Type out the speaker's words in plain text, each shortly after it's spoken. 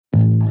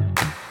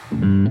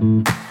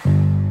Hello,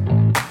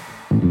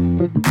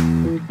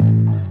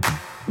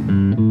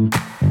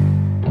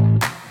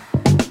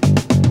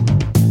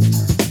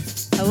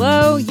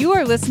 you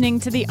are listening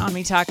to the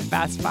OmniTalk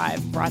Fast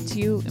 5, brought to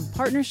you in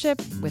partnership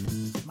with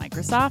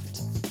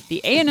Microsoft,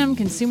 the A&M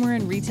Consumer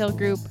and Retail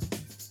Group,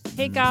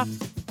 Takeoff,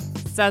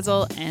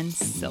 Sezzle, and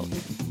Silk.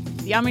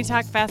 The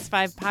OmniTalk Fast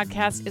 5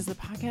 podcast is the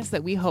podcast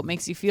that we hope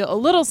makes you feel a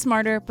little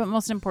smarter, but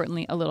most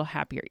importantly, a little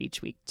happier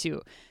each week,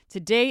 too.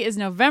 Today is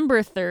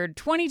November 3rd,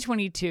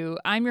 2022.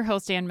 I'm your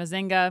host, Ann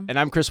Mazinga. And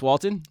I'm Chris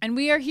Walton. And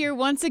we are here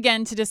once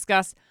again to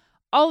discuss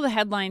all the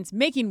headlines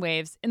making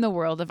waves in the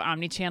world of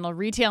omnichannel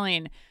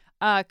retailing.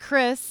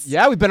 Chris.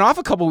 Yeah, we've been off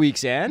a couple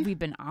weeks, Ann. We've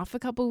been off a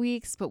couple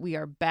weeks, but we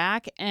are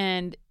back.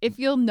 And if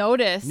you'll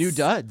notice, new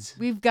duds.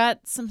 We've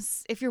got some,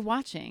 if you're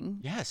watching.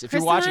 Yes, if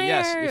Chris you're watching,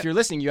 yes. If you're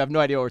listening, you have no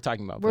idea what we're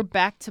talking about. We're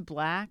back to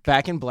black.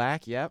 Back in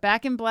black, yep.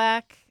 Back in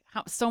black.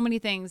 So many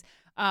things.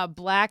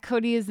 Black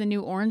hoodie is the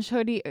new orange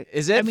hoodie.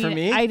 Is it for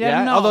me? I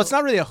don't know. Although it's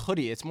not really a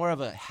hoodie. It's more of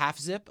a half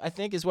zip, I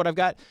think, is what I've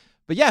got.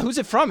 But yeah, who's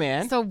it from,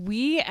 man? So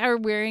we are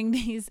wearing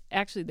these.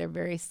 Actually, they're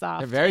very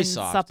soft. They're very and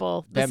soft.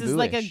 Supple. This Bamboo-ish. is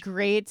like a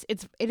great.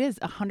 It is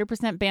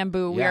 100%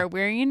 bamboo. Yeah. We are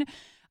wearing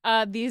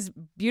these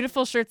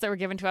beautiful shirts that were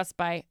given to us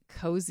by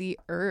Cozy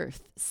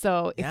Earth.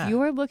 So if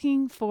you are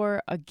looking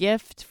for a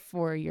gift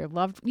for your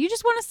loved, you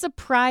just want to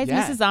surprise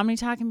Mrs.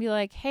 Omnitalk and be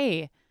like,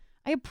 hey,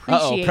 I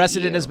appreciate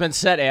precedent you. has been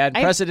set, Ann.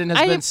 Precedent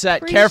has been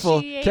set.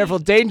 Appreciate- Careful.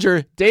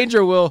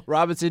 Danger, Will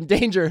Robinson,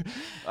 danger.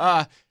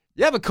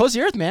 Yeah, but Cozy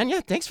Earth, man.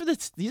 Yeah, thanks for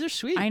this. These are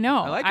sweet. I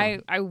know. I like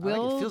them. I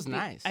will. Like it. Feels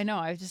nice. I know.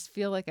 I just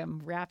feel like I'm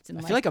wrapped in.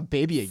 I feel like a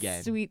baby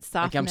again. Sweet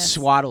softness. Like I'm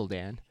swaddled,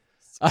 Ann.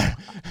 Oh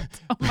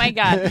my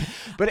God.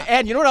 But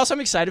Ann, you know what else I'm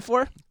excited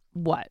for?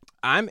 What?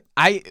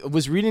 I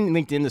was reading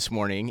LinkedIn this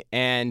morning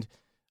and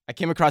I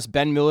came across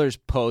Ben Miller's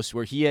post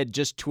where he had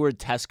just toured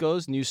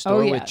Tesco's new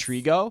store with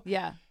Trigo.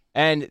 Yeah.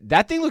 And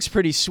that thing looks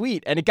pretty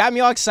sweet. And it got me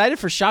all excited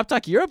for Shop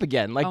Talk Europe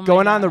again. Like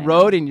going on the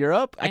road in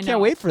Europe. I can't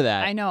wait for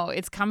that. I know.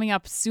 It's coming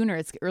up sooner.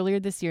 It's earlier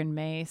this year in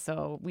May.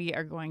 So we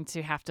are going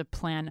to have to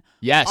plan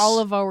all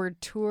of our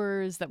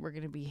tours that we're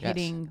going to be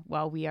hitting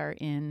while we are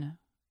in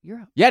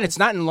Europe. Yeah, and it's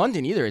not in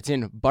London either. It's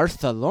in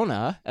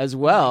Barcelona as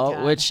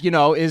well, which,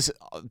 is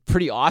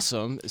pretty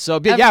awesome. So,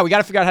 we got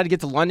to figure out how to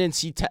get to London,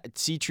 see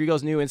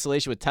Trigo's new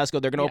installation with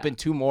Tesco. They're going to open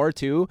 2 more,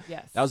 too.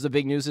 Yes. That was the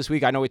big news this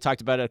week. I know we talked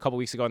about it a couple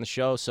weeks ago on the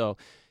show, so,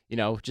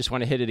 just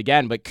want to hit it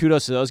again. But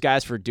kudos to those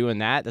guys for doing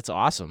that. That's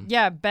awesome.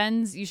 Yeah,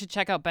 you should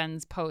check out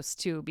Ben's post,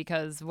 too,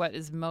 because what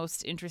is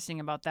most interesting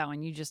about that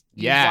one, you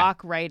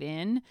walk right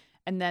in.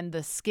 And then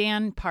the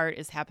scan part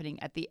is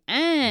happening at the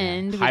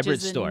end, Hybrid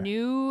which is store.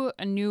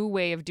 a new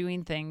way of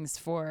doing things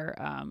for,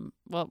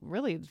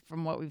 really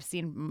from what we've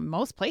seen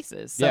most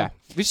places. So. Yeah,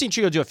 we've seen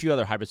Trigo do a few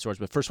other hybrid stores,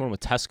 but first one with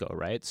Tesco,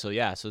 right? So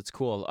it's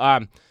cool. All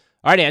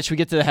right, Ann, should we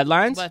get to the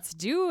headlines? Let's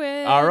do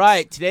it. All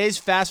right, today's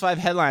Fast 5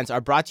 headlines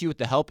are brought to you with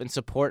the help and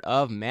support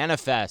of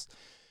Manifest.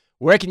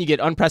 Where can you get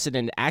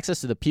unprecedented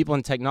access to the people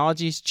and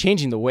technologies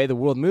changing the way the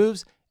world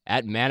moves?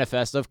 At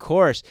Manifest, of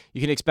course. You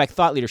can expect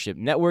thought leadership,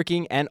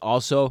 networking, and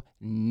also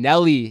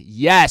Nelly.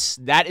 Yes,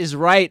 that is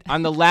right.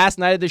 On the last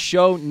night of the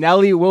show,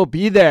 Nelly will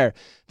be there.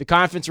 The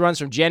conference runs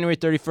from January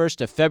 31st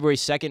to February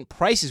 2nd.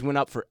 Prices went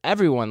up for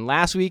everyone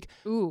last week,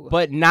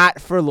 but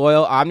not for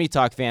loyal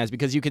OmniTalk fans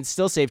because you can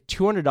still save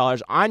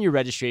 $200 on your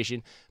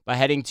registration by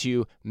heading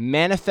to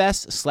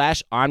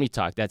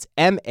manifest/OmniTalk. That's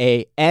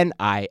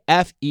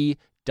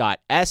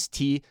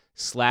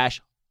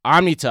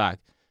MANIFE.ST/OmniTalk.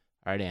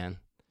 All right, Ann.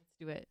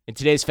 Do it. In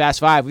today's Fast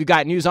 5, we've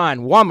got news on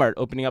Walmart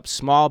opening up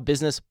small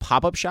business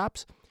pop-up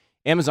shops,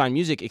 Amazon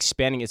Music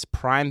expanding its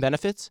Prime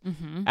benefits,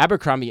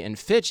 Abercrombie &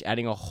 Fitch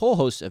adding a whole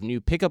host of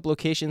new pickup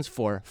locations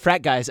for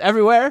frat guys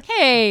everywhere.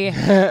 Hey!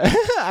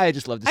 I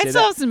just love to say that. I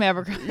still have some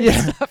Abercrombie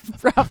stuff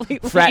probably.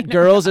 Frat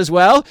girls as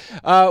well.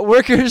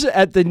 Workers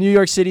at the New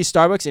York City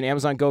Starbucks and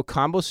Amazon Go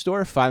combo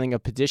store filing a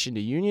petition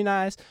to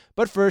unionize.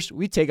 But first,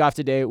 we take off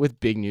today with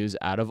big news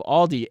out of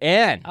Aldi.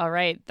 Ann. All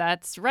right,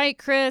 that's right,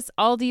 Chris.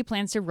 Aldi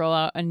plans to roll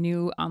out a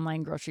new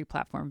online grocery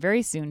platform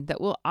very soon that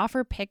will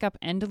offer pickup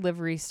and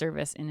delivery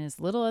service in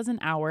as little as an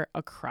hour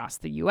across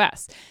the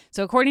U.S.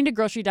 So according to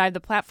Grocery Dive, the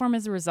platform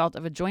is a result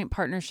of a joint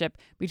partnership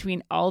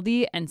between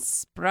Aldi and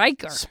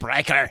Spryker.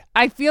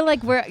 I feel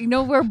like we're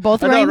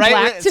both wearing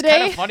black it's today. It's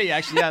kind of funny,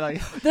 actually. Yeah,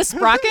 like the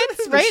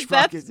sprockets, right?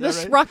 That's the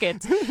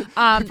sprockets. You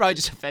probably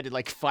just offended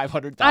like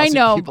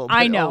 500,000 people.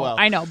 I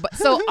know. But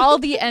so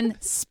Aldi and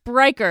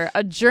Spryker,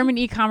 a German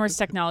e-commerce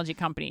technology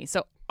company.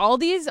 So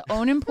Aldi's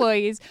own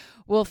employees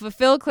will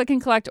fulfill click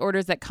and collect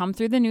orders that come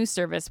through the new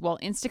service, while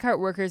Instacart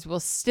workers will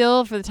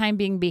still, for the time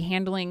being, be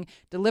handling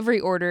delivery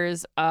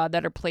orders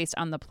that are placed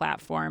on the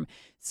platform.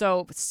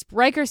 So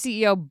Spryker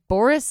CEO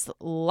Boris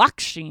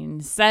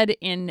Lakshin said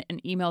in an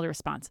emailed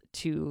response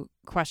to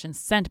questions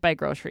sent by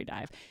Grocery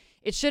Dive.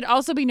 It should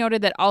also be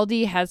noted that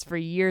Aldi has for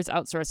years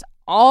outsourced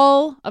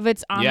all of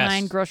its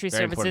online grocery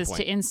services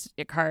to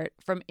Instacart,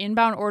 from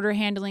inbound order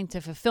handling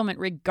to fulfillment,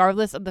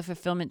 regardless of the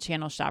fulfillment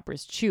channel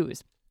shoppers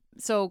choose.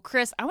 So,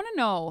 Chris, I want to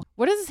know,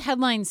 what does this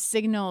headline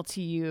signal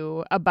to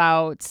you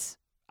about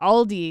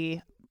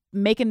Aldi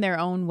making their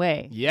own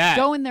way. Yeah.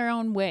 Going their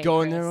own way.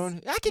 Going Chris. their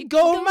own. I can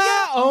go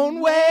my own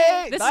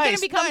way. This nice, is going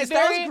to become nice.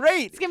 very. That was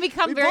great. It's going to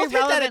become we very both hit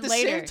relevant that at the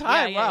later. same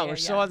time. Yeah, wow, we're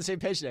so on the same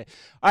page today.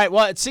 All right,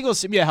 well, it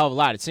signals to me a hell of a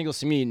lot. It signals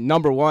to me,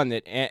 number one,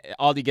 that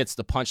Aldi gets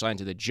the punchline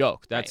to the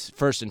joke. That's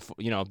first and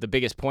the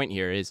biggest point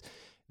here is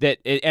that,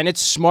 and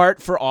it's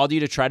smart for Aldi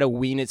to try to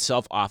wean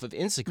itself off of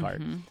Instacart.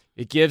 Mm-hmm.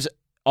 It gives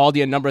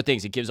Aldi a number of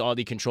things. It gives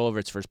Aldi control over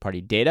its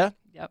first-party data.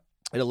 Yep.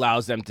 It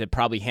allows them to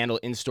probably handle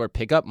in-store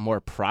pickup more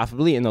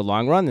profitably in the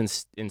long run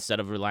instead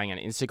of relying on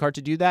Instacart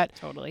to do that.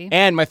 Totally.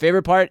 And my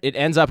favorite part, it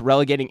ends up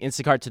relegating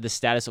Instacart to the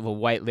status of a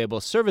white label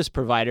service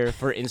provider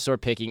for in-store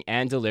picking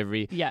and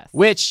delivery. Yes.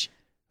 Which,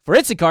 for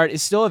Instacart,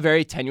 is still a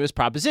very tenuous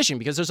proposition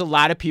because there's a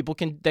lot of people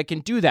that can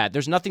do that.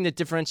 There's nothing that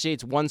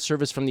differentiates one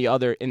service from the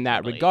other in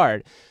that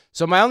regard.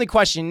 So my only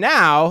question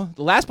now,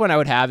 the last point I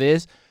would have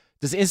is,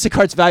 does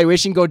Instacart's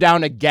valuation go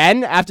down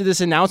again after this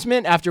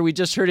announcement, after we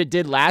just heard it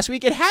did last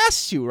week? It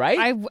has to,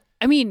 right?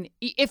 I mean,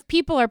 if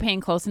people are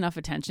paying close enough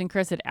attention,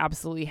 Chris, it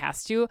absolutely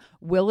has to.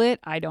 Will it?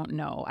 I don't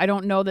know. I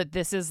don't know that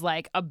this is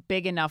like a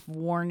big enough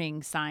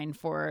warning sign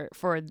for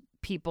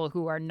people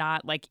who are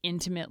not like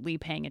intimately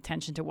paying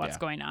attention to what's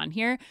going on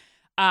here.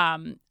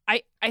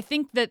 I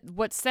think that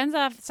what sets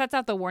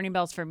out the warning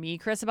bells for me,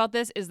 Chris, about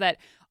this is that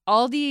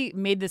Aldi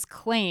made this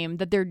claim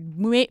that they're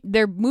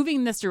moving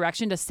in this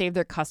direction to save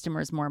their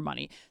customers more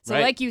money. So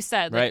like you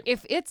said, like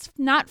if it's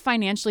not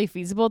financially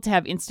feasible to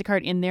have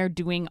Instacart in there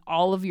doing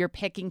all of your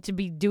picking, to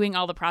be doing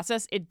all the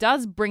process, it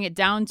does bring it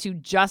down to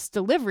just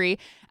delivery.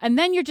 And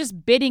then you're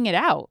just bidding it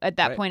out at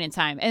that point in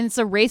time. And it's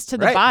a race to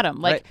the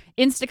bottom. Like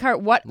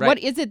Instacart, what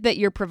is it that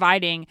you're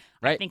providing?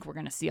 I think we're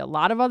going to see a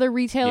lot of other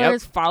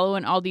retailers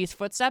following Aldi's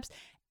footsteps.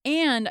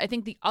 And I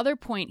think the other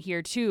point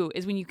here, too,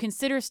 is when you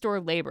consider store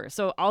labor.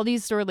 So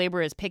Aldi's store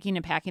labor is picking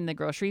and packing the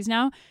groceries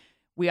now.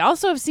 We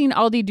also have seen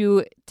Aldi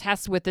do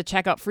tests with the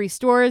checkout-free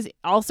stores,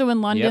 also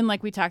in London,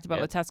 like we talked about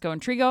with Tesco and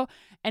Trigo.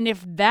 And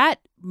if that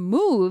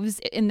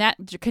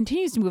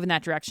continues to move in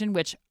that direction,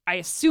 which I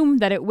assume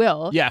that it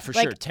will. Yeah, for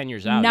sure. 10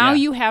 years out. Now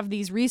you have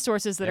these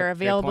resources that are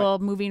available,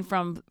 moving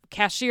from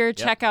cashier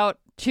checkout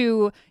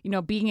to,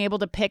 being able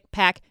to pick,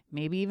 pack,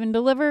 maybe even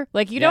deliver.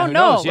 Like, you don't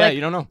know. Yeah, you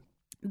don't know.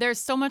 There's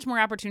so much more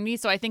opportunity.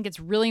 So I think it's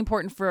really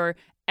important for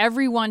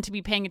everyone to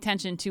be paying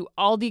attention to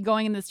Aldi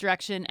going in this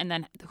direction and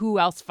then who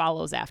else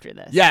follows after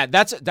this. Yeah,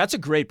 that's a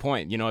great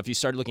point. If you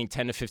start looking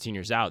 10 to 15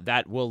 years out,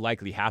 that will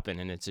likely happen,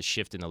 and it's a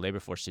shift in the labor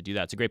force to do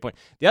that. It's a great point.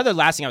 The other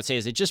last thing I would say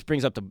is it just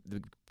brings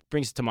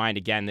to mind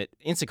again that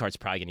Instacart's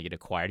probably going to get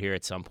acquired here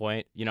at some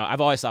point.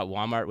 I've always thought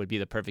Walmart would be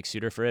the perfect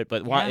suitor for it,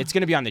 but it's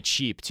going to be on the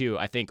cheap too,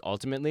 I think,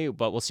 ultimately,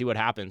 but we'll see what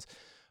happens.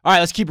 All right,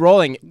 let's keep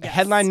rolling. Yes.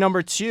 Headline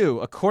number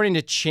 2. According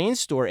to Chain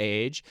Store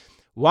Age,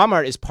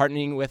 Walmart is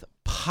partnering with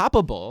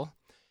Poppable,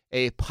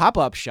 a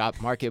pop-up shop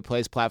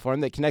marketplace platform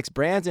that connects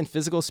brands and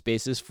physical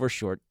spaces for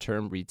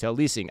short-term retail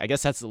leasing. I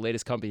guess that's the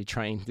latest company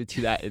trying to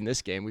do that in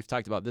this game. We've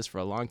talked about this for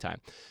a long time.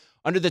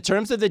 Under the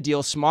terms of the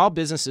deal, small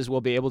businesses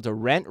will be able to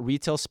rent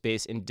retail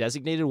space in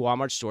designated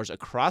Walmart stores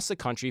across the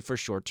country for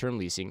short-term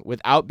leasing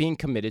without being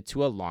committed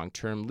to a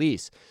long-term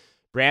lease.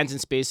 Brands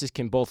and spaces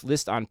can both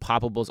list on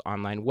Poppable's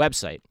online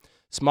website.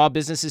 Small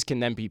businesses can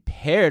then be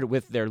paired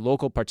with their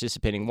local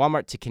participating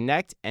Walmart to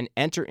connect and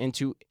enter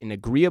into an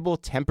agreeable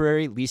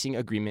temporary leasing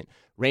agreement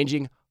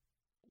ranging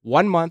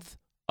 1 month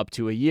up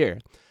to a year.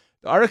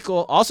 The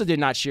article also did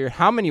not share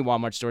how many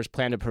Walmart stores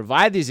plan to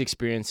provide these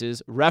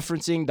experiences,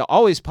 referencing the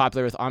always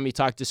popular with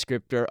OmniTalk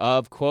descriptor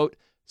of, quote,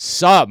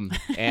 some.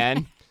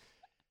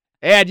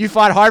 And you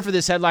fought hard for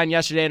this headline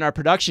yesterday in our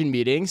production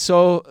meeting.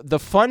 So the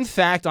fun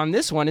fact on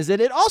this one is that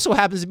it also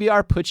happens to be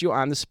our put you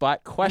on the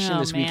spot question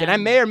this week. And I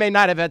may or may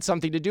not have had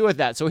something to do with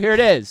that. So here it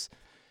is.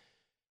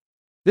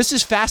 This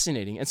is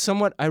fascinating and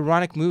somewhat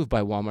ironic move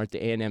by Walmart,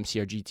 the A&M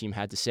CRG team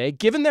had to say,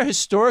 given their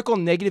historical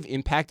negative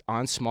impact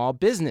on small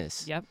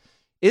business. Yep.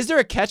 Is there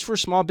a catch for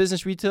small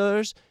business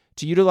retailers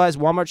to utilize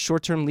Walmart's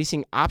short-term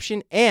leasing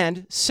option?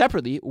 And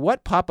separately,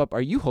 what pop-up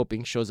are you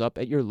hoping shows up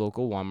at your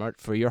local Walmart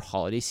for your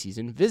holiday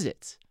season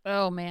visit?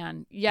 Oh,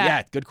 man. Yeah.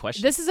 Yeah, good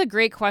question. This is a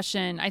great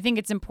question. I think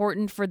it's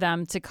important for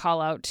them to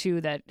call out,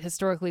 too, that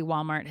historically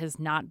Walmart has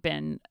not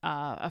been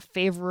a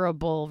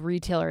favorable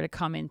retailer to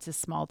come into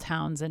small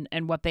towns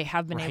and what they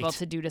have been able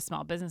to do to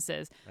small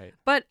businesses. Right.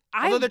 But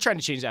although they're trying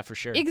to change that for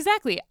sure.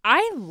 Exactly.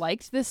 I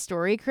liked this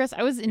story, Chris.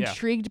 I was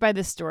intrigued by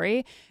this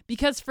story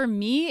because for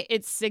me,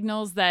 it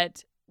signals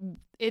that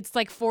it's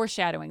like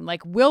foreshadowing.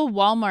 Like, will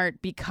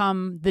Walmart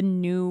become the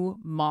new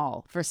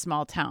mall for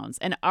small towns?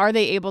 And are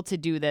they able to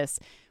do this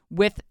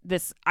with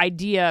this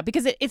idea?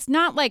 Because it's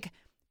not like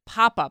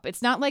pop-up.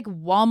 It's not like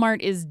Walmart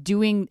is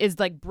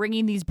like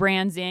bringing these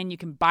brands in. You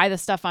can buy the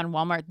stuff on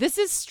Walmart. This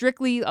is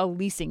strictly a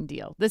leasing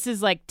deal. This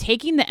is like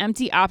taking the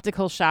empty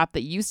optical shop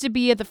that used to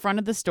be at the front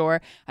of the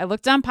store. I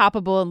looked on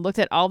Poppable and looked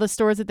at all the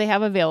stores that they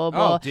have available.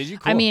 Oh, did you?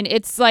 Cool. I mean,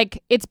 it's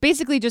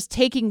basically just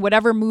taking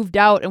whatever moved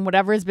out and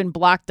whatever has been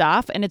blocked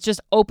off, and it's just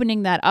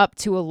opening that up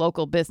to a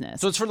local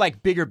business. So it's for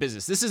like bigger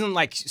business. This isn't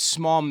like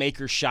small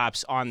maker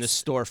shops on the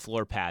store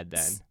floor pad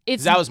then.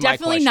 It's that was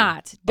definitely my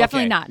question.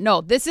 Definitely not.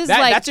 No, this is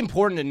that's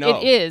important to know.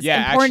 It is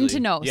important actually. to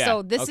know. Yeah.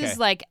 So this is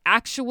like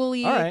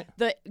actually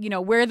the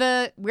where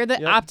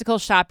the optical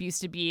shop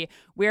used to be,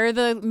 where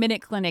the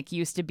Minute Clinic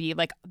used to be.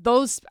 Like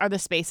those are the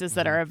spaces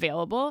that are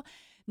available.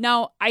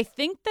 Now, I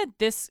think that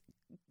this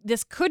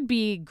could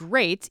be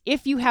great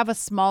if you have a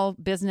small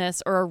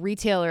business or a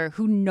retailer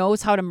who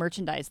knows how to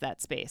merchandise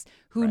that space,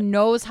 who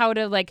knows how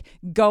to like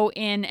go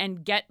in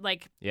and get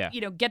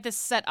get this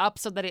set up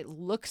so that it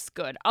looks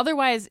good.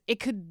 Otherwise,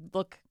 it could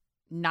look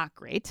not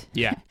great.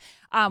 Yeah.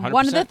 100%.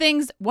 One of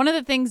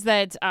the things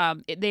that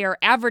they are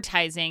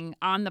advertising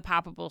on the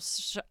Poppable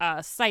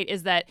site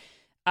is that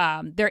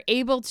they're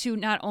able to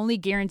not only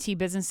guarantee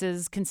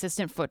businesses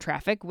consistent foot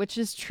traffic, which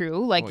is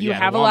true, like you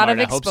have a lot of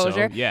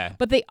exposure,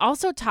 but they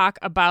also talk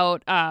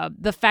about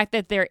the fact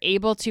that they're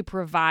able to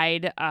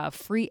provide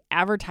free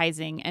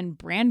advertising and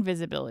brand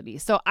visibility.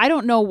 So I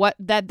don't know what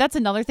that's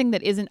another thing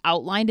that isn't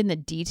outlined in the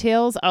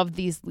details of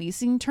these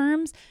leasing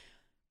terms,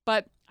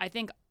 but I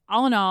think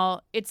all in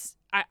all,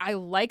 I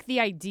like the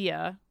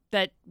idea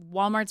that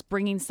Walmart's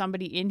bringing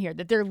somebody in here,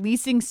 that they're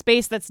leasing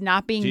space that's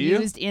not being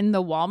used in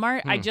the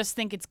Walmart. I just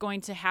think it's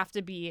going to have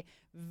to be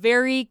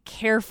very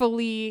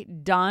carefully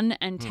done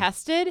and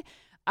tested,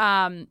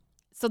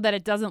 so that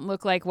it doesn't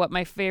look like one of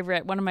my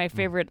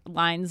favorite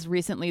lines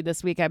recently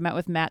this week. I met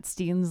with Matt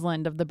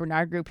Steensland of the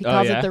Bernard Group. He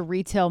calls it the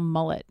retail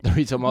mullet. The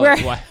retail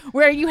mullet.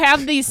 Where you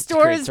have these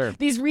stores,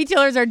 these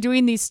retailers are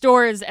doing these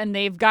stores and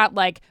they've got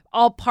like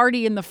all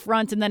party in the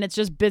front and then it's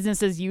just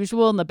business as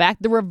usual in the back.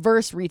 The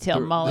reverse retail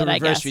mullet, I guess.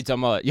 The reverse retail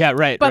mullet. Yeah,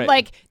 right. But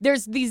like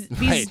there's these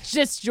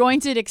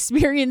disjointed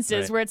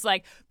experiences where it's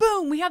like,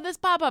 boom, we have this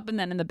pop-up, and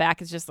then in the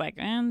back it's just like,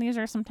 and these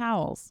are some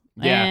towels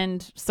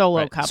and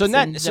Solo cups. So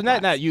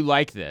now you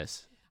like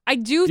this. I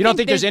do. You don't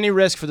think there's any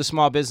risk for the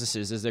small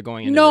businesses as they're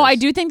going into No, this? I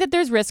do think that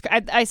there's risk.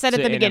 I said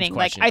at the beginning,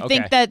 like I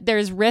think that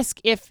there's risk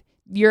if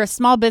you're a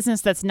small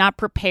business that's not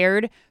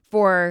prepared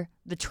for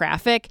the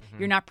traffic.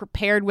 You're not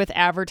prepared with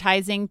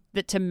advertising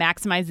to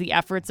maximize the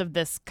efforts of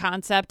this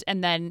concept.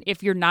 And then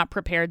if you're not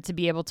prepared to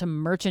be able to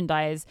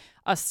merchandise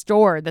a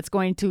store that's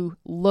going to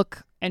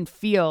look and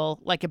feel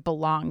like it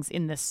belongs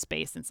in this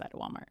space inside of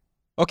Walmart.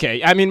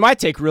 Okay, I mean, my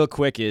take real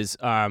quick is,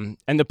 and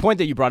the point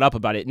that you brought up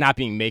about it not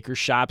being maker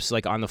shops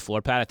like on the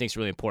floor pad, I think is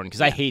really important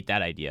because I hate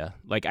that idea.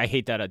 Like, I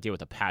hate that idea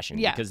with a passion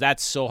because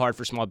that's so hard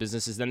for small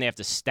businesses. Then they have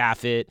to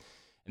staff it,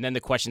 and then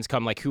the questions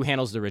come like, who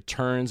handles the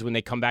returns when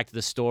they come back to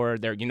the store?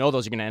 Those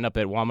are going to end up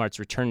at Walmart's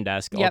return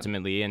desk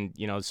ultimately, and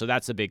so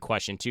that's a big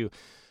question too.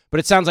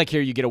 But it sounds like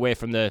here you get away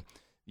from the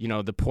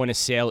point of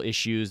sale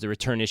issues, the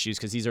return issues,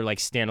 because these are like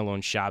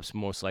standalone shops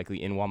most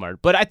likely in Walmart.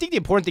 But I think the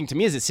important thing to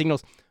me is it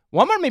signals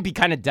Walmart may be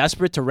kind of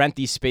desperate to rent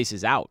these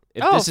spaces out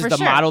if this is the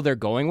model they're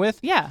going with.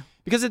 Yeah.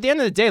 Because at the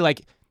end of the day,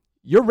 like,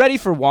 you're ready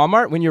for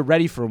Walmart when you're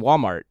ready for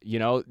Walmart.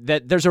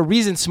 That there's a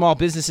reason small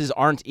businesses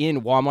aren't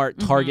in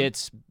Walmart,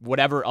 Targets,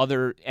 whatever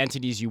other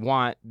entities you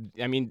want.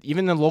 I mean,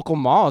 even the local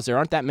malls, there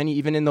aren't that many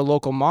even in the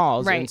local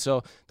malls. Right. And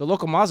so the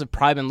local malls have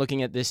probably been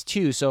looking at this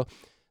too. So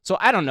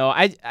I don't know.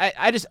 I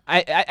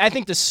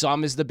think the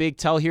sum is the big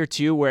tell here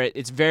too, where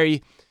it's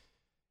very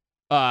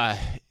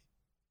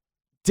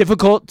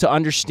difficult to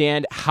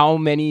understand how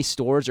many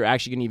stores are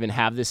actually going to even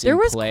have this in play. There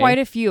was quite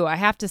a few, I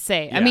have to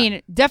say. Yeah. I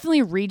mean,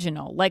 definitely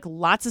regional. Like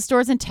lots of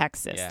stores in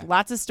Texas,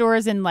 lots of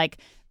stores in like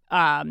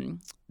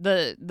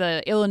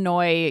the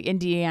Illinois,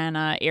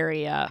 Indiana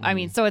area. I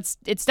mean, so it's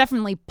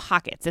definitely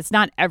pockets. It's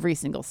not every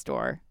single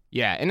store.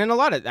 Yeah, and then a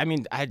lot of,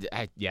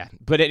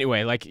 But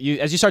anyway, like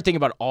as you start thinking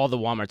about all the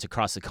Walmarts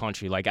across the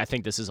country, like I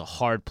think this is a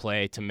hard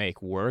play to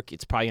make work.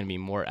 It's probably going to be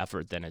more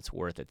effort than it's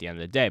worth at the end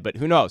of the day, but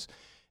who knows?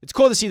 It's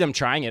cool to see them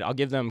trying it. I'll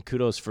give them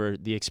kudos for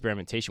the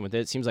experimentation with it.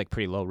 It seems like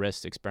pretty low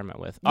risk to experiment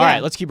with. All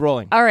right, let's keep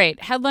rolling. All right,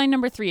 headline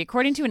number 3.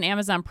 According to an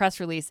Amazon press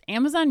release,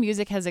 Amazon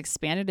Music has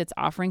expanded its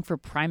offering for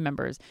Prime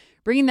members,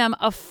 bringing them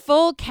a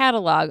full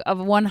catalog of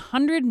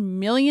 100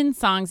 million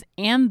songs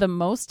and the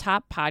most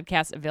top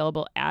podcasts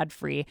available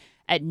ad-free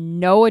at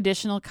no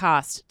additional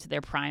cost to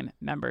their Prime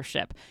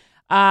membership.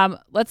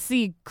 Let's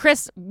see,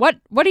 Chris, what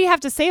do you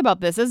have to say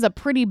about this? This is a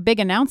pretty big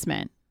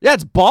announcement. Yeah,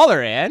 it's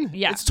baller, Ann.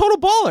 Yeah. It's total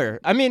baller.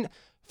 I mean,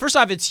 first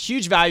off, it's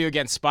huge value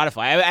against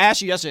Spotify. I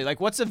asked you yesterday,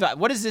 like,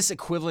 what is this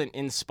equivalent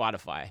in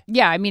Spotify?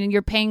 Yeah, I mean,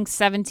 you're paying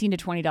 $17 to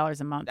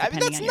 $20 a month. I mean,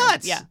 that's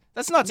nuts.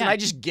 That's nuts. Yeah. And I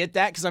just get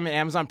that because I'm an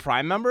Amazon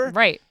Prime member.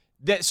 Right.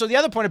 So the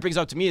other point it brings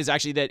up to me is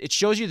actually that it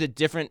shows you the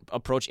different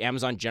approach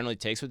Amazon generally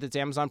takes with its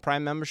Amazon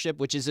Prime membership,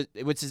 which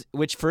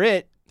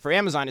for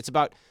Amazon, it's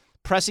about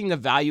pressing the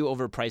value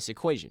over price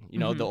equation.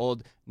 The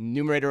old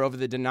numerator over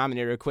the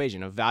denominator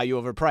equation of value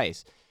over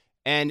price.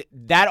 And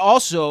that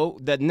also,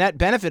 the net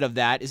benefit of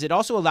that is it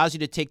also allows you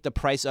to take the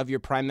price of your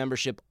Prime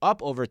membership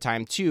up over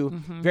time too,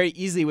 very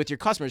easily with your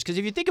customers. Because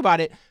if you think about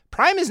it,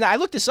 Prime is now, I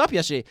looked this up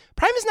yesterday,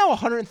 Prime is now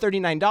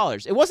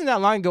 $139. It wasn't that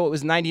long ago, it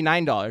was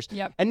 $99.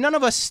 Yep. And none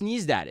of us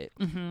sneezed at it.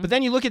 But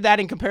then you look at that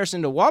in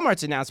comparison to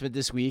Walmart's announcement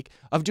this week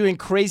of doing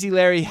Crazy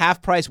Larry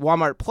half-price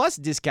Walmart Plus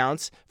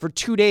discounts for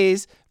 2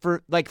 days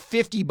for like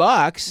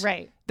 $50.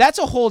 Right. That's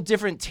a whole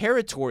different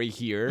territory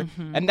here.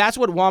 And that's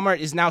what Walmart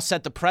is now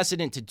set the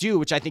precedent to do,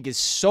 which I think is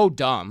so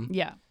dumb.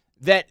 Yeah.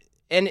 That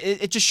And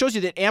it just shows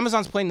you that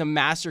Amazon's playing the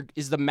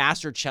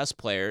master chess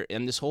player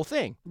in this whole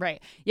thing.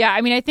 Right. Yeah. I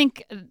mean, I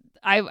think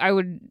I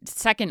would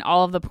second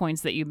all of the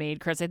points that you made,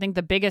 Chris. I think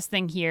the biggest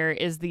thing here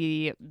is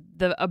the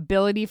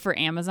ability for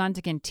Amazon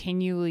to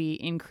continually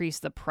increase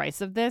the price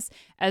of this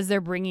as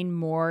they're bringing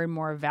more and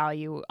more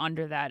value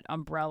under that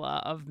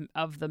umbrella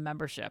of the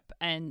membership.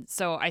 And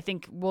so I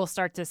think we'll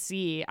start to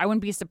see. I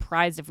wouldn't be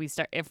surprised if we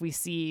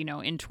see,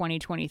 in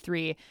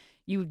 2023.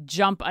 You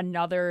jump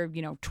another,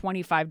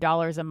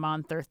 $25 a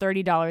month or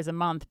 $30 a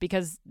month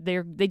because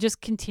they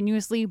just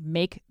continuously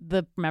make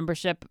the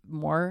membership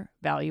more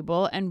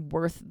valuable and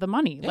worth the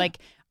money. Yeah. Like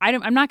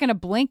I'm not going to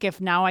blink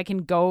if now I can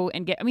go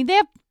and get. I mean, they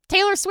have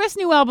Taylor Swift's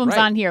new albums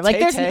on here. Like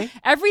there's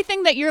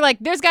everything that you're like.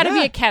 There's got to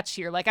be a catch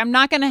here. Like I'm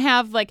not going to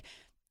have like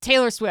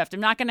Taylor Swift.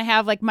 I'm not going to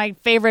have like my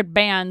favorite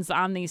bands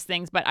on these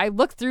things, but I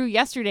looked through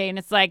yesterday and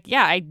it's like,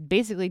 yeah, I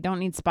basically don't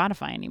need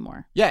Spotify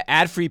anymore. Yeah,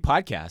 ad-free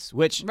podcasts,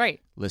 which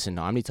listen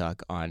to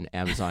OmniTalk on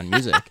Amazon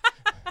Music.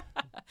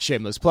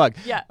 Shameless plug.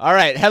 Yeah. All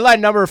right,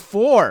 headline number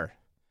 4.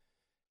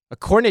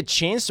 According to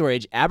Chain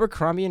Storage,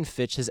 Abercrombie &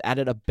 Fitch has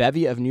added a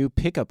bevy of new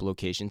pickup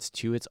locations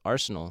to its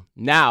arsenal.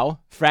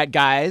 Now, frat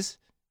guys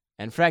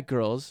and frat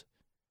girls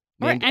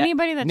or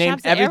anybody that named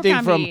shops at everything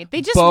Abercrombie. from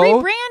They just Bo,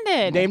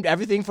 rebranded. Named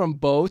everything from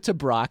Bo to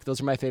Brock. Those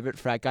are my favorite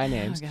frat guy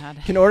names. Oh, God.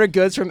 Can order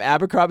goods from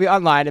Abercrombie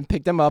online and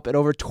pick them up at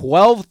over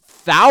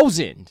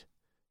 12,000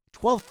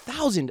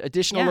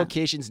 additional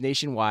locations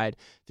nationwide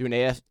through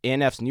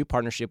ANF's new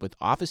partnership with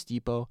Office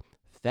Depot,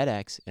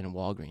 FedEx, and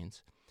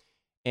Walgreens.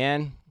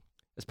 And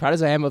as proud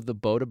as I am of the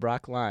Bo to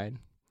Brock line,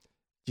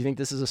 do you think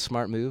this is a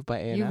smart move by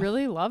ANF? You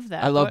really love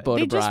that. I love Bo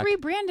to Brock. They just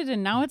rebranded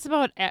and now it's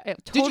about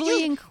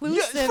totally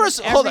inclusive.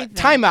 First, hold on,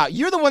 time out.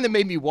 You're the one that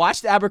made me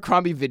watch the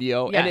Abercrombie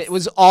video, yes. and it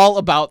was all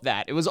about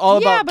that. It was all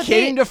about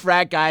catering to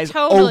frat guys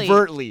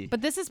overtly.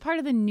 But this is part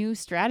of the new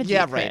strategy.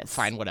 Yeah, Chris. right.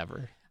 Fine,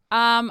 whatever.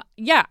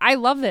 Yeah, I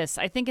love this.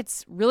 I think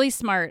it's really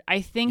smart.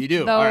 I think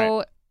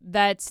though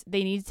that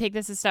they need to take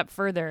this a step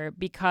further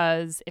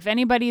because if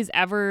anybody's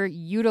ever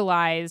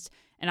utilized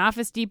an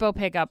Office Depot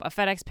pickup, a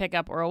FedEx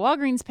pickup, or a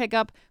Walgreens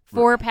pickup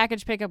for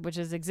package pickup, which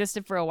has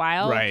existed for a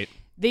while. Right.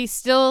 There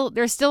still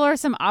are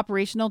some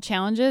operational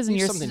challenges, and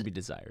there's something to be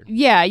desired.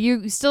 Yeah,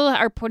 you still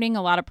are putting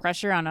a lot of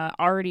pressure on a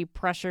already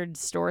pressured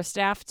store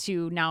staff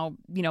to now,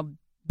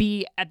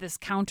 be at this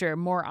counter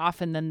more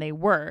often than they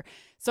were.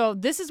 So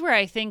this is where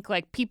I think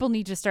like people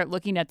need to start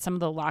looking at some of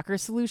the locker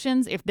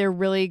solutions if they're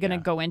really going to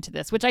go into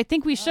this, which I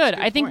think we should.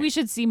 I think we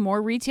should see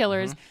more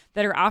retailers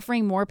that are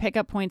offering more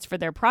pickup points for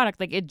their product.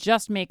 Like it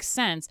just makes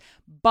sense,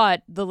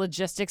 but the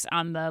logistics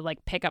on the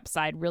like pickup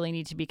side really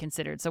need to be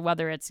considered. So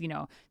whether it's,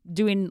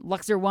 doing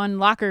Luxor One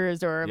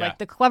lockers or like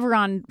the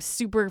Cleveron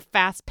super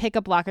fast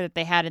pickup locker that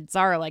they had at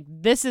Zara, like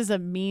this is a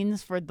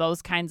means for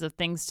those kinds of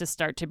things to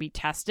start to be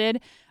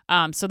tested.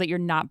 So that you're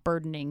not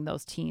burdening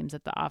those teams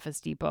at the Office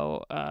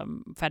Depot,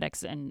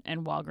 FedEx,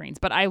 and Walgreens.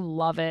 But I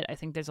love it. I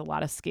think there's a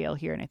lot of scale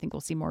here, and I think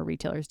we'll see more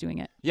retailers doing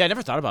it. Yeah, I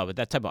never thought about it, but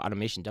that type of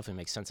automation definitely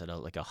makes sense at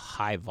a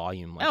high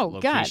volume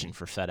location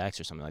for FedEx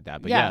or something like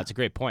that. But yeah, that's a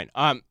great point.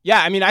 I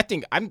mean, I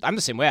think I'm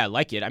the same way. I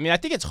like it. I mean, I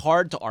think it's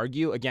hard to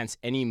argue against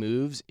any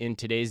moves in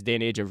today's day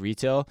and age of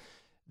retail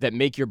that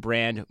make your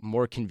brand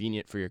more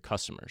convenient for your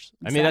customers.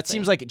 Exactly. I mean, that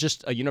seems like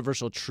just a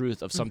universal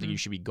truth of something you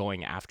should be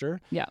going after.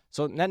 Yeah.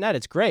 So net,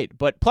 it's great.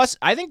 But plus,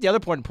 I think the other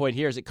important point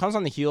here is it comes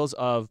on the heels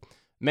of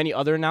many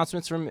other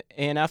announcements from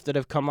ANF that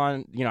have come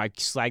on. I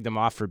slagged them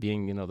off for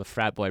being, the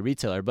frat boy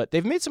retailer, but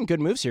they've made some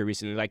good moves here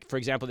recently. Like, for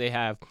example, they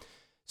have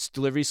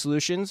delivery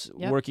solutions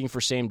working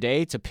for same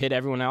day to pit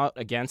everyone out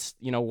against,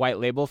 white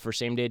label for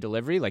same day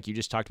delivery, like you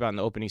just talked about in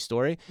the opening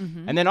story.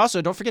 And then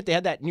also, don't forget they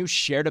had that new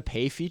share to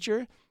pay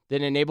feature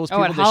that enables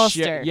people to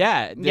share.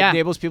 Yeah,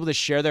 enables people to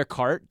share their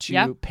cart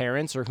to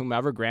parents or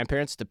whomever,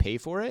 grandparents, to pay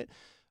for it.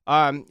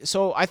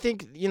 So I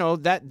think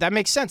that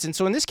makes sense. And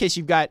so in this case,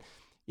 you've got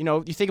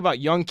you think about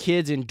young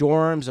kids in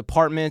dorms,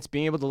 apartments,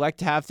 being able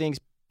to have things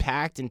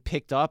packed and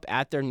picked up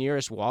at their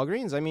nearest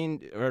Walgreens. I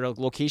mean, or a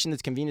location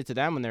that's convenient to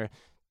them when they're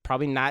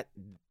probably not.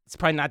 It's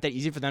probably not that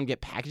easy for them to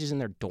get packages in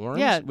their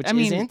dorms, which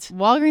isn't.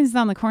 Walgreens is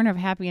on the corner of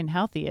Happy and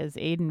Healthy, as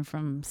Aiden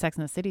from Sex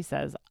and the City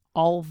says,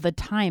 all the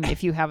time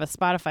if you have a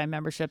Spotify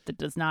membership that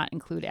does not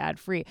include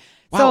ad-free.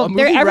 Wow, so a movie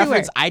they're everywhere.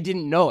 reference I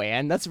didn't know,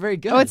 Ann. That's very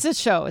good. Oh, it's a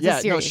show. It's a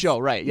series. No, show,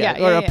 right.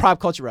 Yeah. Or a pop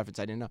culture reference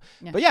I didn't know.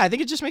 Yeah. But yeah, I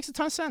think it just makes a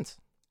ton of sense.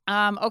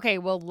 Okay,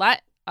 well,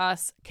 let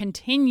us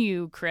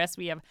continue, Chris.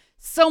 We have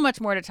so much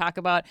more to talk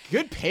about.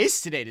 Good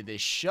pace today to this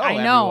show,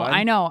 I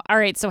know. All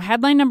right, so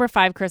headline number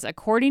 5, Chris.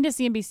 According to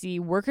CNBC,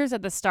 workers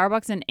at the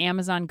Starbucks and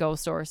Amazon Go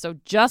store, so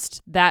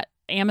just that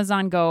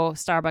Amazon Go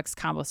Starbucks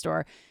combo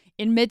store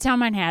in Midtown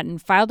Manhattan,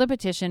 filed a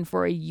petition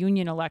for a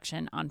union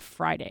election on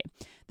Friday.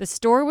 The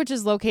store, which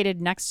is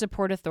located next to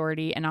Port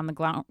Authority and on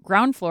the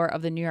ground floor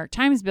of the New York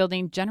Times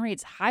building,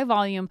 generates high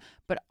volume,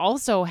 but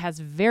also has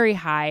very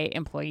high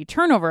employee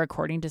turnover,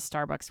 according to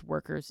Starbucks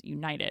Workers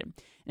United.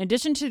 In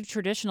addition to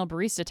traditional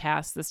barista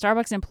tasks, the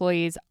Starbucks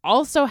employees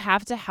also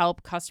have to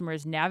help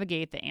customers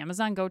navigate the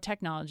Amazon Go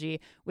technology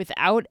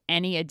without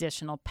any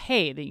additional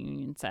pay, the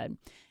union said.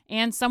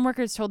 And some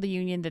workers told the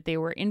union that they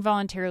were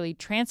involuntarily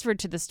transferred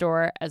to the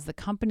store as the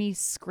company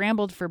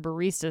scrambled for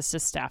baristas to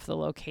staff the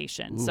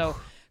location. Oof. So,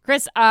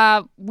 Chris,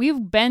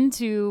 we've been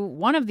to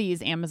one of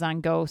these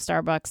Amazon Go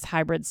Starbucks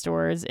hybrid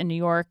stores in New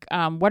York.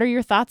 What are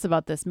your thoughts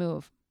about this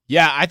move?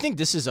 Yeah, I think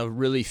this is a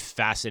really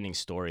fascinating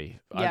story.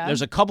 Yeah.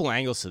 There's a couple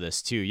angles to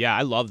this, too. Yeah,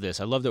 I love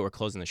this. I love that we're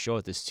closing the show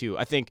with this, too.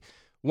 I think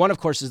one, of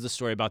course, is the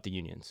story about the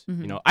unions.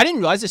 Mm-hmm. I didn't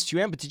realize this, too,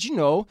 Ann, but did you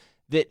know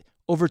that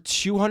over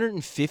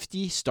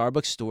 250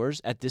 Starbucks stores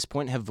at this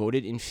point have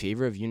voted in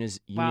favor of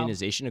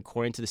unionization,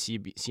 according to the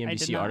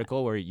CNBC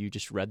article where you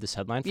just read this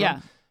headline from? Yeah.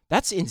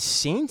 That's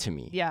insane to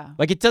me. Yeah.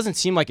 Like, it doesn't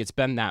seem like it's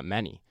been that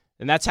many.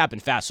 And that's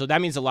happened fast. So that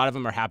means a lot of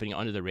them are happening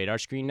under the radar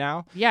screen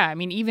now. Yeah. I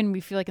mean, even we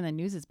feel like in the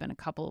news it's been a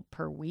couple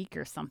per week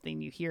or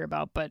something you hear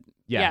about. But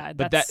yeah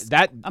but that's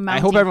that I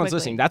hope everyone's quickly.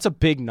 listening. That's a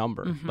big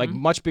number, Mm-hmm. like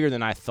much bigger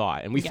than I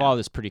thought. And we follow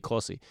this pretty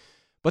closely.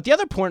 But the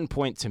other important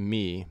point to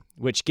me,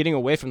 which getting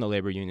away from the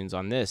labor unions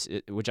on this,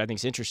 which I think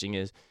is interesting,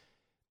 is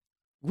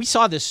we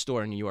saw this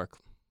store in New York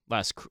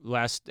last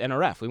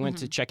NRF. We went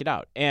to check it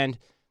out. And,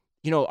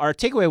 our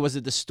takeaway was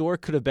that the store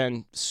could have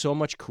been so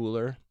much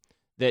cooler,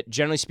 that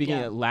generally speaking,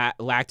 it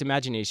lacked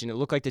imagination. It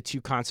looked like the two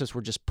concepts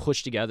were just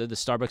pushed together, the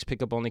Starbucks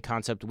pickup only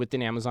concept with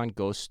an Amazon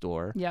Go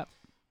store. Yep.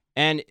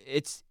 And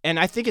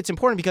I think it's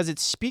important because it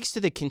speaks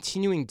to the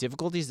continuing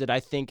difficulties that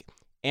I think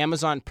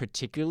Amazon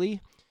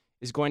particularly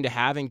is going to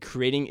have in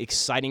creating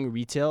exciting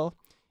retail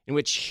in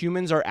which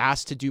humans are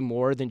asked to do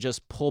more than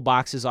just pull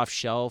boxes off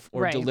shelf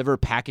or deliver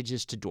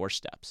packages to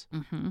doorsteps.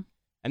 Mm-hmm.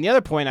 And the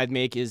other point I'd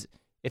make is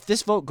if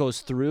this vote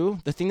goes through,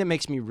 the thing that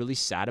makes me really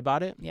sad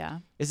about it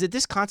is that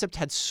this concept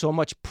had so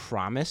much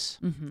promise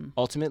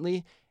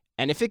ultimately.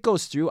 And if it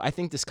goes through, I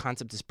think this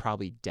concept is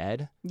probably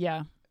dead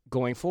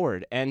going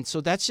forward. And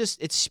so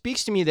it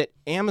speaks to me that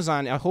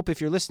Amazon, I hope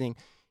if you're listening,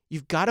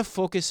 you've got to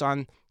focus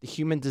on the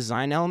human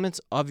design elements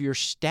of your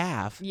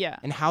staff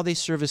and how they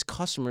service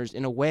customers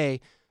in a way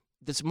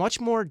that's much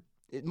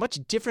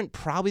different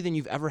probably than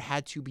you've ever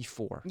had to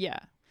before. Yeah.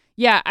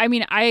 Yeah. I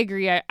mean, I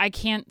agree. I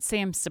can't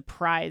say I'm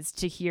surprised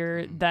to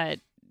hear that,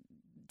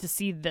 to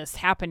see this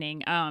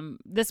happening.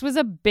 This was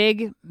a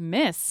big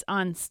miss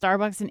on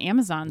Starbucks and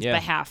Amazon's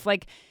behalf.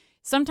 Like,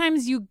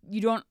 sometimes you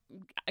don't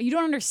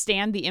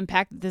understand the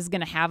impact that this is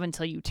going to have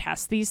until you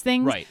test these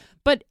things. Right.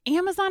 But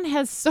Amazon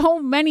has so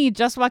many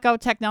Just Walk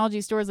Out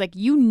technology stores. Like,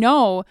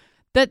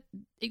 that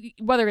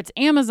whether it's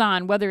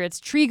Amazon, whether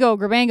it's Trigo,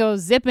 Grabango,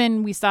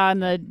 Zippin, we saw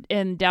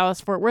in Dallas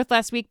Fort Worth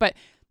last week, but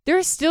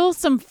there's still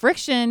some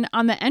friction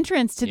on the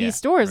entrance to these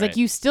stores. Right. Like,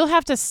 you still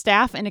have to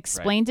staff and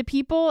explain to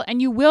people,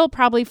 and you will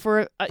probably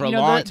for a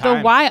long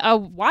time. a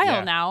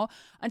while now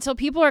until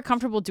people are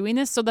comfortable doing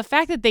this. So the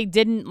fact that they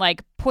didn't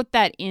put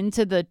that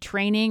into the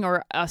training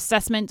or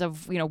assessment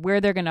of where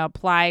they're going to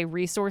apply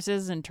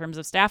resources in terms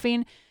of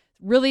staffing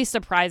really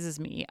surprises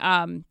me.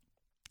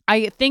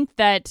 I think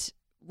that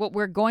what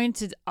we're going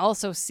to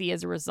also see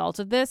as a result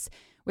of this,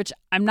 which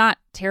I'm not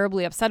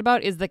terribly upset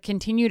about, is the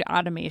continued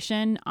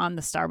automation on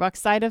the Starbucks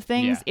side of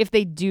things. Yeah. If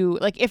they do,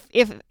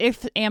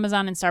 if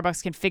Amazon and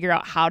Starbucks can figure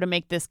out how to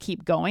make this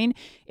keep going,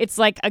 it's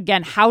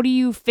again, how do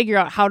you figure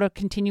out how to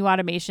continue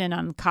automation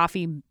on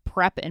coffee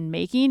prep and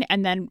making,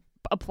 and then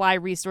apply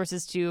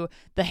resources to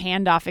the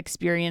handoff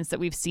experience that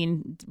we've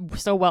seen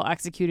so well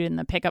executed in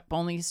the pickup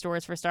only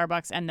stores for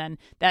Starbucks, and then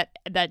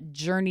that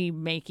journey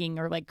making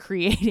or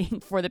creating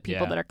for the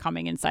people that are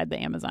coming inside the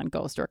Amazon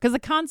Go store. Because the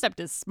concept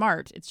is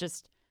smart. It's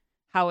just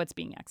how it's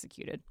being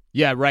executed.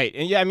 Yeah, right.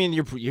 And I mean,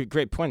 you're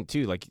great point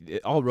too.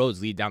 All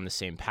roads lead down the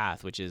same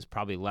path, which is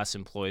probably less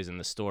employees in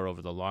the store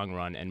over the long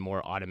run and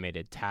more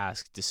automated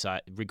tasks,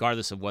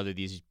 regardless of whether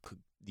these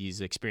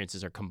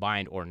experiences are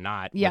combined or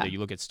not. Whether you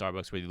look at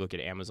Starbucks, whether you look at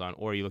Amazon,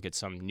 or you look at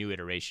some new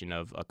iteration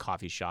of a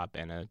coffee shop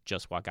and a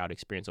Just Walk Out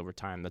experience over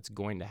time, that's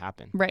going to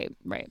happen. Right.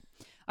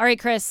 All right,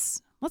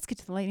 Chris, let's get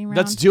to the lightning round.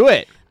 Let's do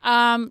it.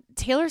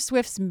 Taylor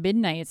Swift's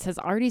Midnights has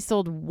already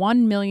sold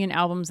 1 million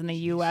albums in the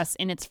U.S.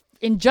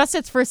 in just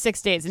its first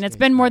 6 days. And it's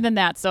been more than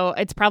that, so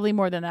it's probably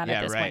more than that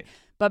at this point.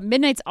 But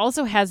Midnights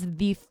also has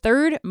the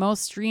third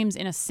most streams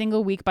in a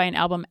single week by an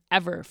album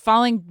ever,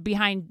 falling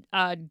behind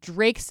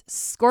Drake's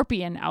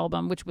Scorpion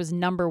album, which was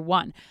number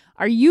 1.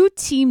 Are you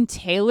Team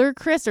Taylor,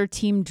 Chris, or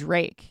Team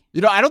Drake?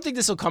 I don't think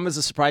this will come as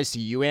a surprise to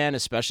you, Ann,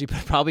 especially,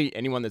 but probably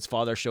anyone that's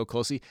followed our show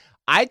closely.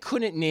 I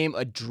couldn't name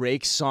a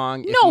Drake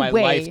song if my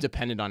life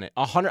depended on it.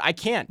 100, I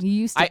can't. You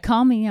used to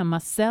call me on my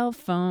cell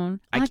phone.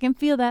 I can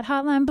feel that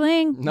hotline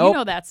bling. Nope. You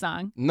know that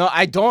song. No,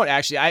 I don't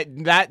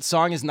actually. That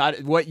song is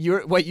not what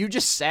you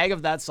just sang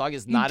of that song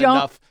is not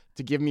enough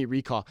to give me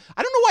recall.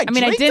 I don't know why. I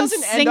mean, Drake I didn't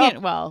doesn't sing end up,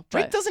 it well.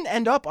 Drake doesn't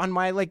end up on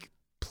my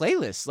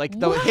playlist.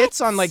 The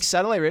hits on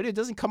satellite radio, it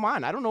doesn't come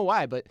on. I don't know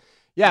why, but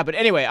yeah. But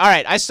anyway, all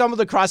right. I stumbled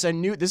across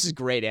this is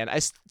great, Ann. I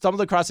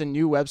stumbled across a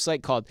new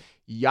website called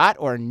Yacht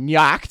or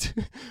Nyacht,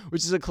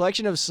 which is a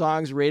collection of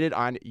songs rated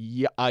on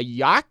a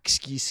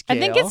Yakski scale. I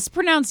think it's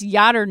pronounced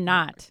yacht or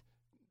not.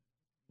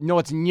 No,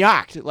 it's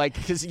nyacked, like,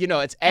 because,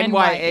 it's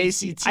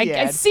N-Y-A-C-T.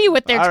 I see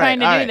what they're trying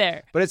to do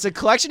there. But it's a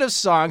collection of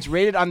songs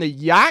rated on the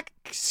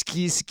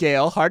Yachtski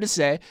scale, hard to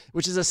say,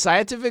 which is a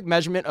scientific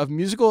measurement of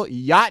musical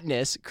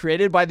yachtness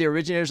created by the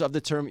originators of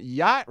the term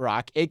yacht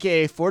rock,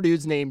 a.k.a. 4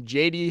 dudes named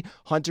JD,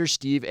 Hunter,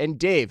 Steve, and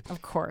Dave.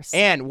 Of course.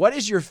 And what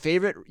is your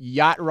favorite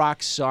yacht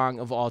rock song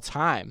of all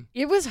time?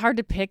 It was hard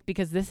to pick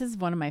because this is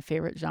one of my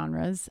favorite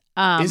genres.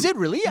 Is it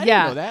really? I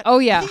didn't know that. Oh,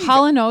 yeah.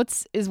 Hall &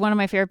 Oates is one of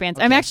my favorite bands.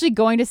 Okay. I'm actually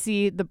going to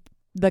see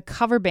the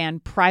cover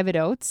band Private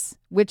Oats,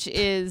 which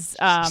is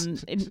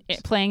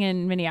playing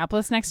in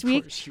Minneapolis next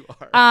week. Of course you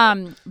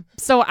are.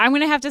 So I'm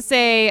going to have to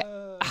say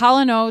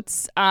Hall &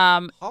 Oates.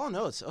 Hall &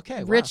 Oates,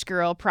 okay. Rich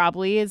Girl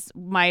probably is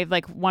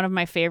one of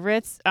my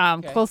favorites,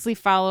 closely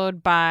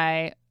followed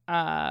by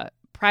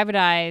Private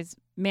Eyes,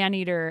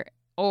 Maneater,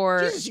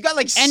 or... Jesus, you got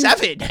like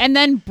 7. And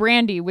then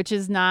Brandy, which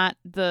is not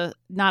a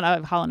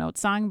Hall &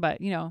 Oates song, but,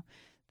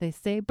 they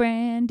say,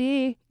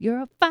 Brandy,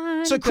 you're a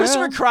fine So girl.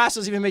 Christopher Cross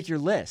doesn't even make your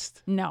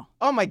list? No.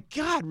 Oh, my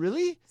God,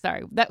 really?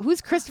 Sorry.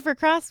 Who's Christopher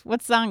Cross?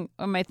 What song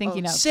am I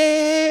thinking of?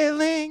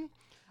 Sailing.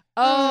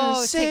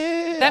 Oh,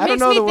 that makes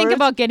me think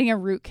about getting a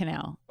root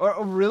canal.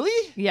 Or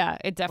really? Yeah,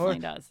 it definitely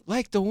does.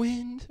 Like the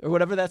Wind, or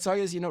whatever that song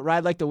is,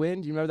 Ride Like the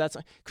Wind. You remember that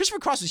song? Christopher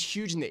Cross was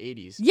huge in the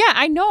 80s. Yeah,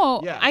 I know.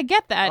 Yeah. I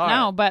get that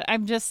now, right. but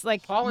I'm just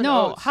like,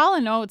 Hall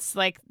Hall & Oates,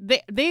 like,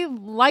 they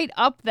light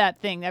up that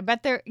thing. I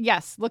bet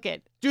look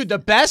at. Dude, the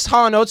best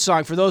Hall & Oates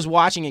song, for those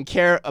watching and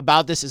care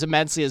about this as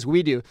immensely as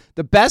we do,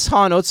 the best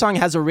Hall & Oates song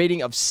has a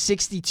rating of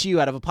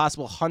 62 out of a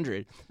possible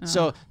 100.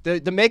 So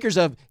the makers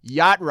of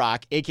Yacht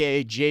Rock,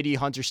 a.k.a. JD,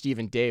 Hunter, Steve,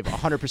 and Dave,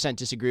 100%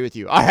 disagree with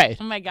you. All right.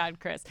 Oh, my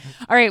God, Chris.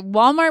 All right,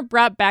 Walmart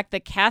brought back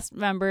the cast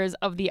members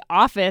of The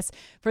Office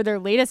for their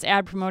latest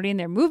ad promoting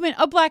their movement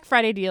of Black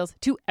Friday deals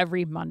to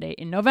every Monday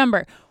in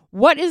November.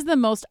 What is the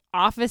most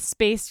Office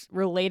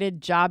Space-related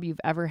job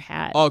you've ever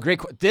had? Oh, great.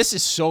 This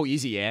is so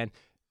easy, Ann.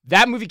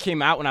 That movie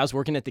came out when I was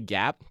working at the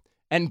Gap,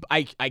 and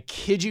I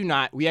kid you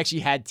not, we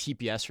actually had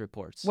TPS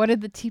reports. What did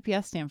the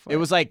TPS stand for? It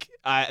was like,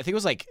 I think it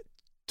was like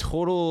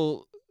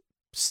total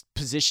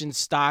position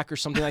stock or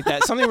something like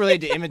that. Something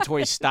related to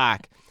inventory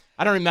stock.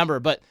 I don't remember,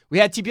 but we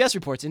had TPS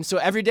reports. And so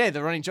every day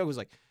the running joke was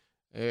like,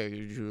 hey,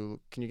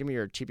 can you give me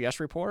your TPS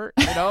report?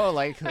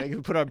 Like we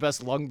put our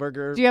best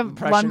Lundberger. Do you have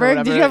impression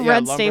Lundberg? Did you have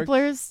red Lundberg.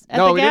 staplers at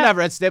No, the we Gap? didn't have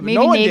red staplers. Maybe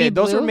No one navy did.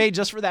 Those blue? were made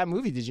just for that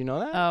movie. Did you know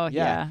that? Oh,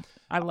 yeah.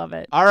 I love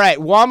it. All right.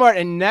 Walmart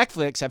and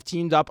Netflix have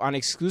teamed up on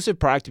exclusive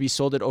product to be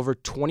sold at over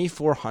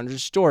 2,400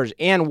 stores.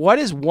 And what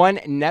is one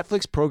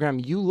Netflix program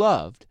you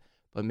loved,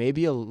 but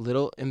maybe a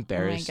little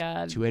embarrassed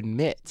to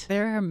admit?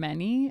 There are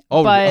many.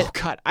 Oh, but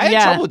God. I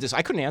had trouble with this.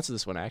 I couldn't answer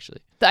this one,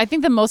 actually. I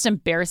think the most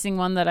embarrassing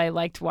one that I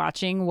liked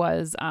watching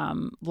was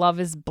Love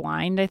is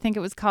Blind, I think it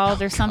was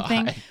called, or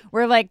something,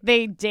 where like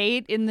they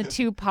date in the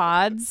 2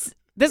 pods.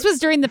 This was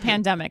during the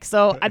pandemic,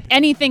 so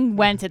anything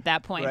went at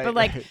that point. Right, but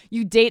like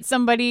you date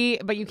somebody,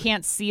 but you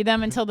can't see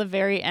them until the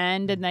very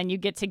end, and then you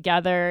get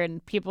together,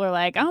 and people are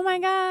like, "Oh my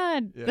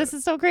God, this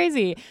is so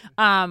crazy."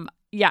 I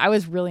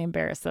was really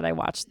embarrassed that I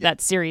watched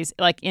that series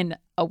like in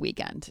a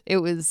weekend. It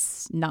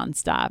was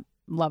nonstop.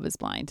 Love is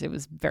Blind. It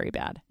was very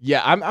bad.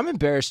 Yeah, I'm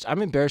embarrassed.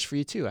 I'm embarrassed for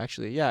you too,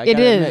 actually. Yeah, it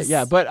is. Admit.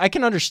 Yeah, but I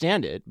can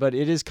understand it. But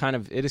it is kind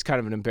of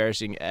an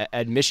embarrassing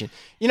admission.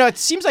 It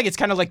seems like it's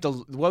kind of like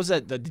what was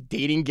that? The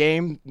dating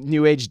game,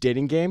 new age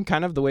dating game,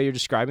 kind of the way you're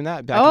describing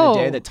that back in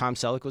the day that Tom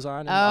Selleck was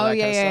on. And all that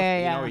kind of stuff,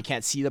 yeah. Where you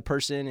can't see the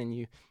person and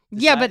you.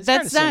 Yeah, but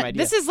that's not.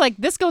 This is like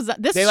this show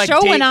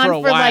went on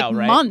for while,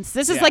 like months.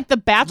 This is like The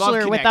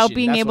Bachelor without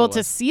being able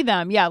to see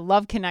them. Yeah,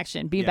 Love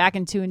Connection. Be back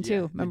in 2 and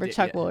 2. Remember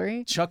Chuck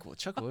Woolery? Chuck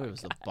Woolery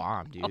was the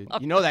bomb, dude.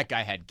 That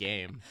guy had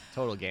game,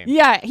 total game.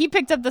 Yeah, he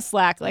picked up the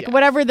slack, like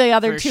whatever the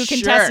other 2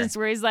 contestants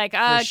were. He's like,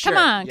 come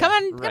on,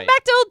 come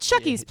back to old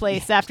Chucky's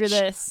place after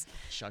this.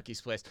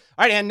 Chucky's place.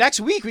 All right, and next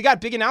week we got a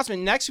big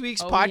announcement. Next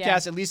week's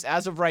podcast, at least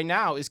as of right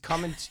now, is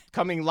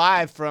coming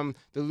live from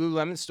the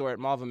Lululemon store at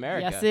Mall of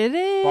America. Yes, it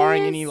is.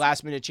 Barring any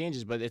last minute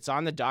changes, but it's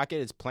on the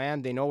docket. It's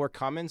planned. They know we're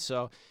coming.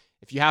 So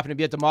if you happen to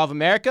be at the Mall of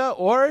America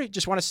or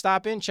just want to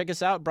stop in, check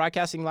us out,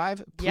 broadcasting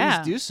live, please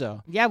do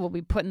so. Yeah, we'll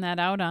be putting that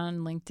out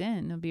on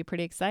LinkedIn. It'll be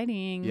pretty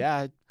exciting.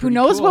 Yeah. Who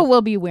knows what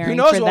we'll be wearing? Who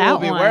knows for what that we'll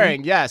be one.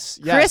 wearing? Yes.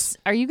 Chris,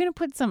 are you going to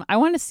put some? I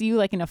want to see you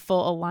like in a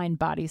full Align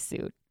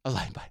bodysuit.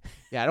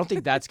 Yeah, I don't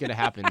think that's going to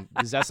happen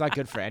because that's not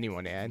good for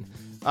anyone, Ann.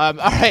 All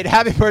right,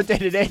 happy birthday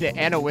today to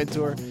Anna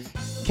Wintour,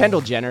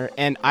 Kendall Jenner,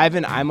 and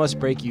Ivan I Must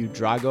Break You,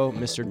 Drago,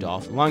 Mr.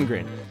 Dolph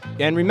Lundgren.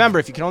 And remember,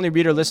 if you can only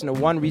read or listen to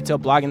one retail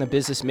blog in the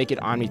business, make it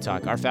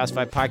OmniTalk. Our Fast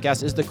 5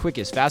 podcast is the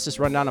quickest, fastest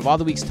rundown of all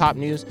the week's top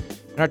news,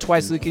 and our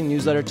twice-weekly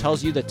newsletter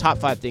tells you the top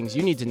 5 things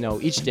you need to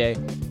know each day,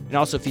 and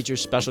also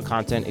features special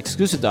content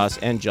exclusive to us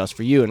and just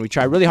for you. And we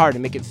try really hard to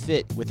make it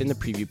fit within the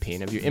preview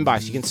pane of your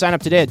inbox. You can sign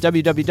up today at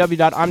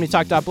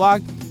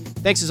www.omnitalk.blog.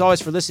 Thanks as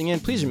always for listening in.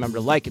 Please remember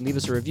to like and leave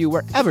us a review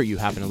wherever you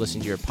happen to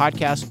listen to your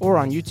podcast or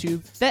on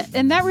YouTube.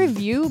 That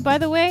review, by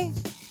the way,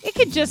 it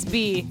could just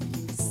be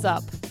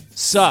sup.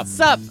 Sup.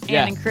 Sup,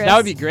 Ann and Chris. That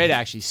would be great,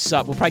 actually.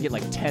 Sup. We'll probably get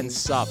like 10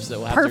 sups that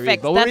we'll have to read.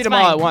 Perfect. But we'll read them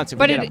all at once. If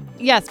we get them.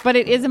 Yes, but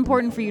it is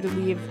important for you to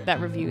leave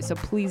that review, so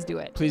please do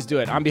it. Please do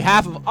it. On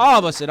behalf of all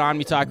of us at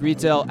Omni Talk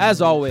Retail,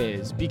 as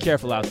always, be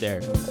careful out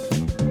there.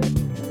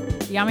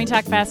 The Omni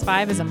Talk Fast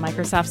 5 is a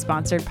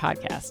Microsoft-sponsored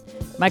podcast.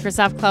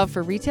 Microsoft Cloud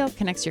for Retail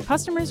connects your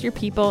customers, your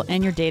people,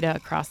 and your data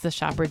across the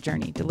shopper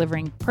journey,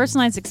 delivering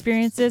personalized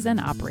experiences and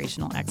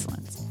operational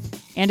excellence.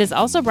 And is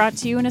also brought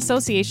to you in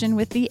association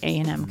with the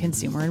A&M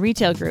Consumer and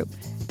Retail Group.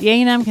 The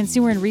A&M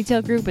Consumer and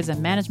Retail Group is a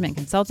management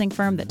consulting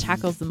firm that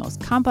tackles the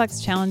most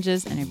complex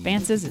challenges and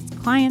advances its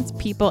clients,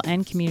 people,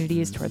 and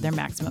communities toward their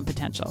maximum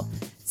potential.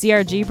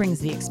 CRG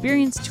brings the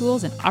experience,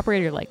 tools, and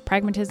operator-like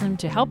pragmatism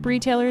to help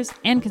retailers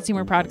and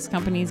consumer products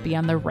companies be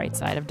on the right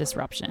side of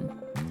disruption.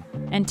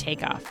 And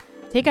Takeoff.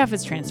 Takeoff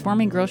is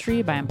transforming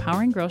grocery by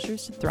empowering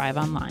grocers to thrive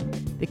online.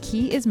 The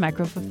key is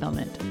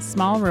micro-fulfillment,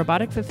 small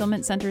robotic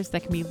fulfillment centers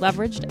that can be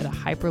leveraged at a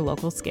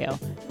hyper-local scale.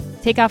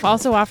 Takeoff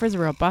also offers a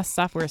robust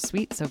software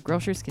suite so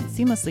grocers can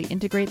seamlessly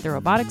integrate the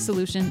robotic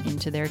solution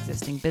into their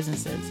existing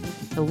businesses.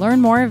 To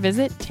learn more,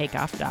 visit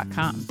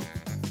takeoff.com.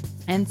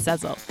 And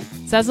Sezzle.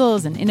 Sezzle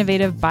is an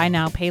innovative buy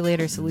now, pay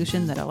later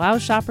solution that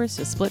allows shoppers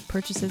to split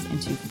purchases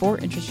into 4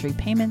 interest-free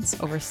payments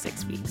over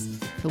 6 weeks.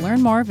 To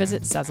learn more,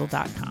 visit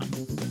Sezzle.com.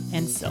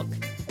 And Silk.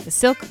 The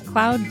Silk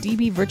Cloud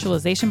DB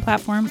virtualization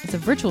platform is a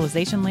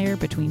virtualization layer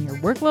between your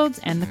workloads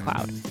and the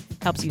cloud.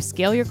 Helps you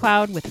scale your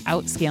cloud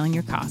without scaling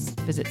your costs.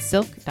 Visit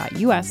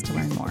silk.us to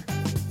learn more.